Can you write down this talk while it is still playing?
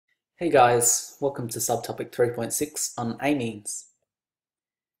Hey guys, welcome to Subtopic 3.6 on amines.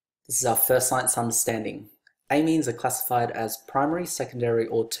 This is our first science understanding. Amines are classified as primary, secondary,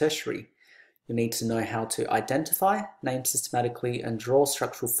 or tertiary. You need to know how to identify, name systematically, and draw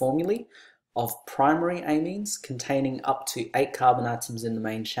structural formulae of primary amines containing up to 8 carbon atoms in the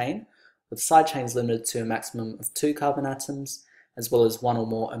main chain, with side chains limited to a maximum of 2 carbon atoms, as well as one or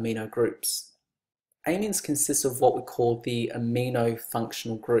more amino groups. Amines consist of what we call the amino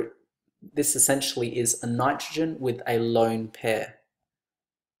functional group. This essentially is a nitrogen with a lone pair.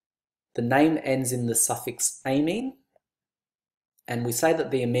 The name ends in the suffix amine, and we say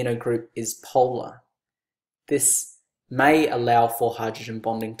that the amino group is polar. This may allow for hydrogen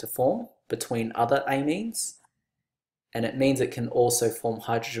bonding to form between other amines, and it means it can also form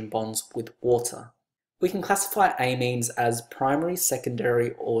hydrogen bonds with water. We can classify amines as primary,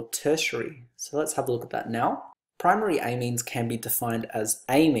 secondary, or tertiary. So let's have a look at that now. Primary amines can be defined as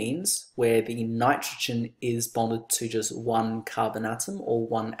amines where the nitrogen is bonded to just one carbon atom or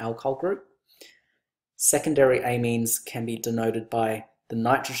one alkyl group. Secondary amines can be denoted by the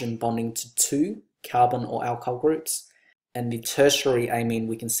nitrogen bonding to 2 carbon or alkyl groups, and the tertiary amine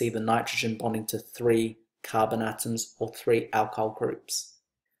we can see the nitrogen bonding to 3 carbon atoms or 3 alkyl groups.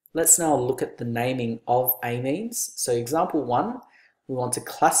 Let's now look at the naming of amines. So example 1. We want to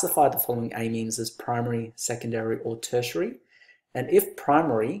classify the following amines as primary, secondary, or tertiary. And if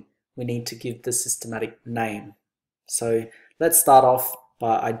primary, we need to give the systematic name. So let's start off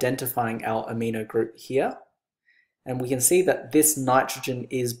by identifying our amino group here. And we can see that this nitrogen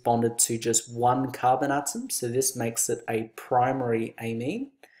is bonded to just one carbon atom. So this makes it a primary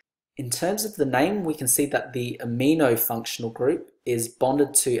amine. In terms of the name, we can see that the amino functional group is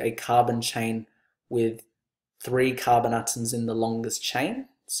bonded to a carbon chain with 3 carbon atoms in the longest chain,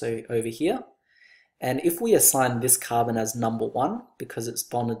 so over here. And if we assign this carbon as number 1, because it's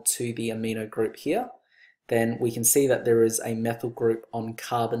bonded to the amino group here, then we can see that there is a methyl group on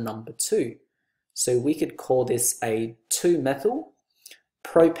carbon number 2. So we could call this a 2-methyl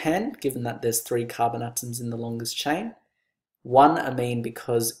propan, given that there's 3 carbon atoms in the longest chain, 1-amine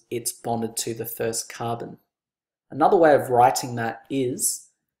because it's bonded to the first carbon. Another way of writing that is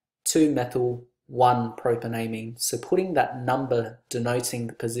 2-methyl 1-propanamine, so putting that number denoting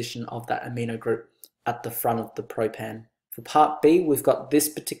the position of that amino group at the front of the propan. For part B, we've got this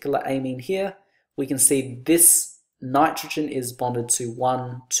particular amine here. We can see this nitrogen is bonded to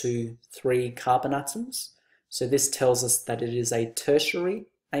 1, 2, 3 carbon atoms. So this tells us that it is a tertiary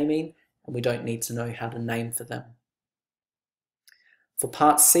amine, and we don't need to know how to name for them. For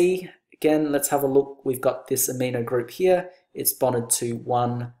part C, again, let's have a look. We've got this amino group here. It's bonded to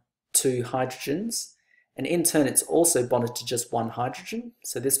 1, 2 hydrogens, and in turn it's also bonded to just one hydrogen,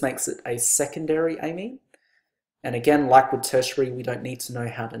 so this makes it a secondary amine. And again, like with tertiary, we don't need to know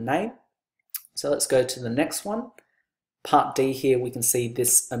how to name. So let's go to the next one. Part D here, we can see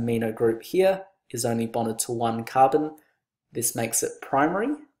this amino group here is only bonded to one carbon. This makes it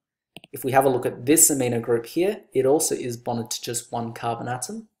primary. If we have a look at this amino group here, it also is bonded to just one carbon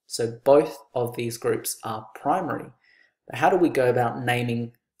atom, so both of these groups are primary. But how do we go about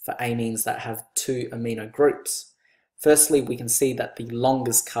naming for amines that have 2 amino groups? Firstly, we can see that the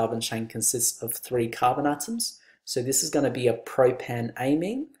longest carbon chain consists of 3 carbon atoms, so this is going to be a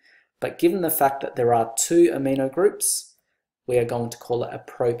propanamine, but given the fact that there are 2 amino groups, we are going to call it a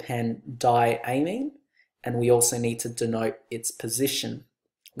propandiamine, and we also need to denote its position.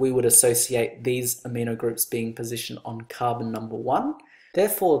 We would associate these amino groups being positioned on carbon number 1.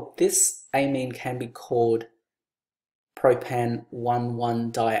 Therefore, this amine can be called propan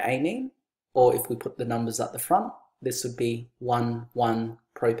 1,1-diamine, or if we put the numbers at the front, this would be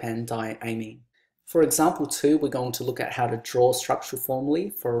 1,1-propandiamine. For example 2, we're going to look at how to draw structural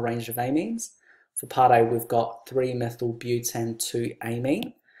formulae for a range of amines. For part A, we've got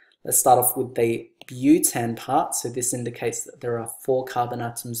 3-methylbutan-2-amine. Let's start off with the butan part, so this indicates that there are 4 carbon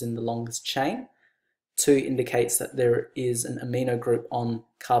atoms in the longest chain. 2 indicates that there is an amino group on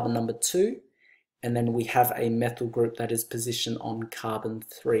carbon number 2, and then we have a methyl group that is positioned on carbon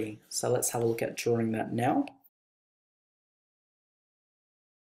 3. So let's have a look at drawing that now.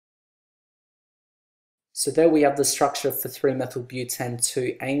 So there we have the structure for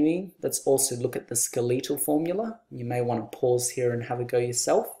 3-methylbutan-2-amine. Let's also look at the skeletal formula. You may want to pause here and have a go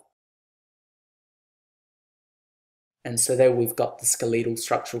yourself. And so there we've got the skeletal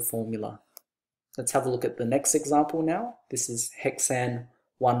structural formula. Let's have a look at the next example now. This is hexane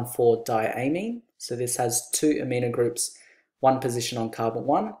 1,4-diamine. So this has 2 amino groups, one position on carbon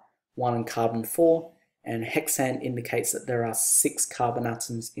 1, one on carbon 4, and hexane indicates that there are 6 carbon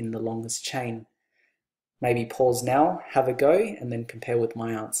atoms in the longest chain. Maybe pause now, have a go, and then compare with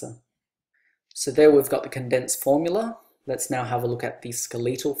my answer. So there we've got the condensed formula. Let's now have a look at the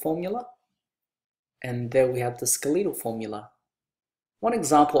skeletal formula. And there we have the skeletal formula. One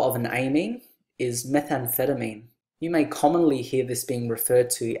example of an amine is methamphetamine. You may commonly hear this being referred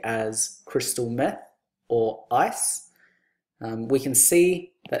to as crystal meth or ice. We can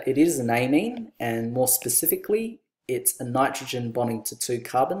see that it is an amine, and more specifically, it's a nitrogen bonding to two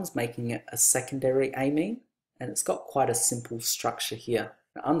carbons, making it a secondary amine, and it's got quite a simple structure here.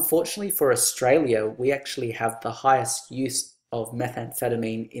 Now, unfortunately for Australia, we actually have the highest use of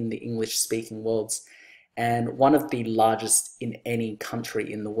methamphetamine in the English-speaking worlds, and one of the largest in any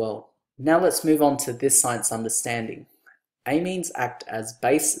country in the world. Now let's move on to this science understanding. Amines act as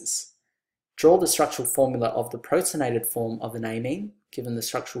bases. Draw the structural formula of the protonated form of an amine, given the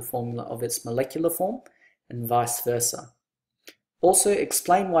structural formula of its molecular form, and vice versa. Also,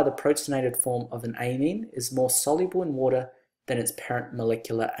 explain why the protonated form of an amine is more soluble in water than its parent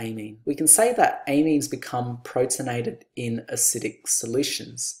molecular amine. We can say that amines become protonated in acidic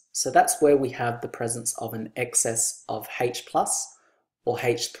solutions. So that's where we have the presence of an excess of H+ or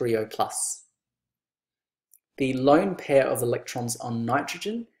H3O+. The lone pair of electrons on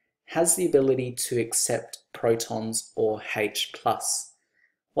nitrogen has the ability to accept protons or H+.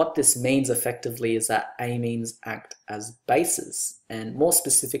 What this means effectively is that amines act as bases, and more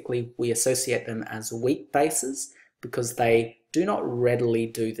specifically we associate them as weak bases because they do not readily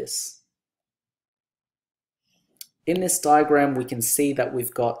do this. In this diagram we can see that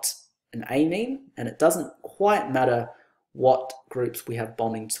we've got an amine, and it doesn't quite matter what groups we have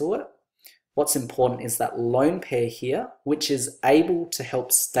bonding to it. What's important is that lone pair here, which is able to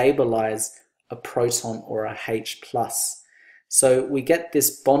help stabilize a proton or a H+. So we get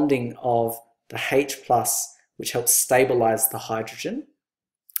this bonding of the H+, which helps stabilize the hydrogen,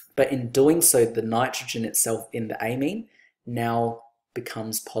 but in doing so, the nitrogen itself in the amine now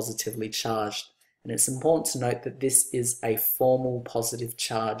becomes positively charged. And it's important to note that this is a formal positive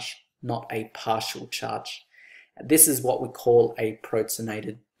charge, not a partial charge. This is what we call a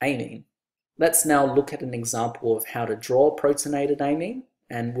protonated amine. Let's now look at an example of how to draw a protonated amine.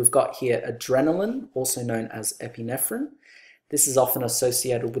 And we've got here adrenaline, also known as epinephrine. This is often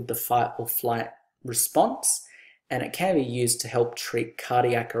associated with the fight or flight response, and it can be used to help treat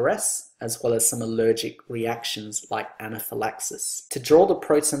cardiac arrest as well as some allergic reactions like anaphylaxis. To draw the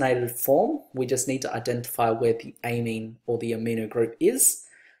protonated form, we just need to identify where the amine or the amino group is.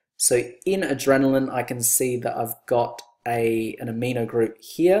 So in adrenaline, I can see that I've got an amino group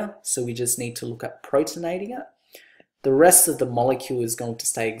here, so we just need to look at protonating it. The rest of the molecule is going to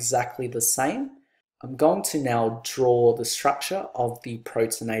stay exactly the same. I'm going to now draw the structure of the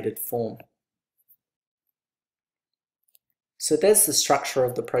protonated form. So there's the structure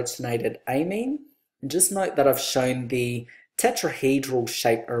of the protonated amine. And just note that I've shown the tetrahedral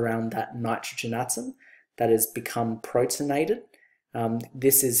shape around that nitrogen atom that has become protonated.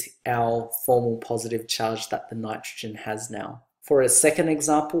 This is our formal positive charge that the nitrogen has now. For a second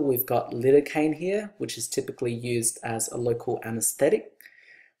example, we've got lidocaine here, which is typically used as a local anesthetic.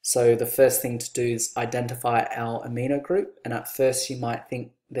 So the first thing to do is identify our amino group, and at first you might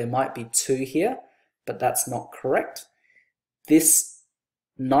think there might be two here, but that's not correct. This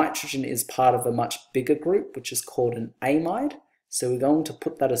nitrogen is part of a much bigger group, which is called an amide. So we're going to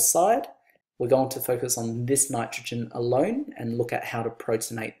put that aside. We're going to focus on this nitrogen alone and look at how to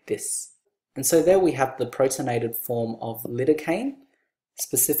protonate this. And so there we have the protonated form of lidocaine.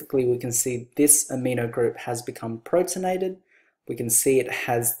 Specifically, we can see this amino group has become protonated. We can see it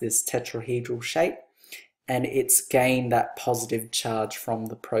has this tetrahedral shape, and it's gained that positive charge from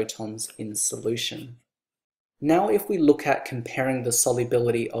the protons in solution. Now if we look at comparing the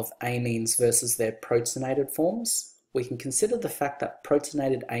solubility of amines versus their protonated forms, we can consider the fact that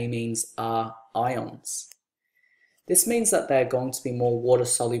protonated amines are ions. This means that they are going to be more water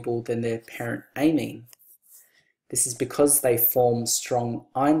soluble than their parent amine. This is because they form strong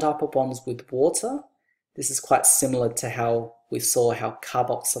ion dipole bonds with water. This is quite similar to how we saw how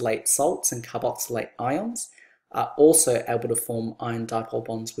carboxylate salts and carboxylate ions are also able to form ion dipole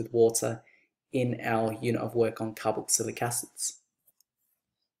bonds with water in our unit of work on carboxylic acids.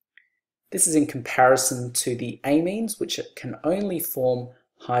 This is in comparison to the amines, which can only form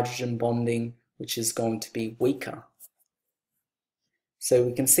hydrogen bonding, which is going to be weaker. So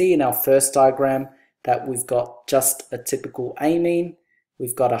we can see in our first diagram that we've got just a typical amine.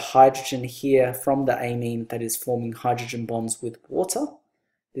 We've got a hydrogen here from the amine that is forming hydrogen bonds with water.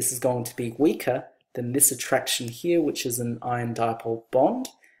 This is going to be weaker than this attraction here, which is an ion dipole bond,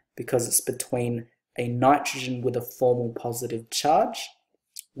 because it's between a nitrogen with a formal positive charge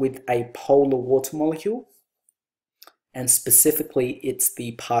with a polar water molecule. and specifically it's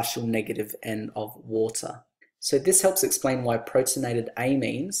the partial negative N of water. So this helps explain why protonated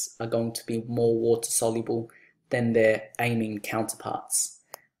amines are going to be more water-soluble than their amine counterparts.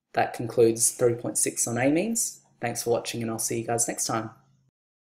 That concludes 3.6 on amines. Thanks for watching, and I'll see you guys next time.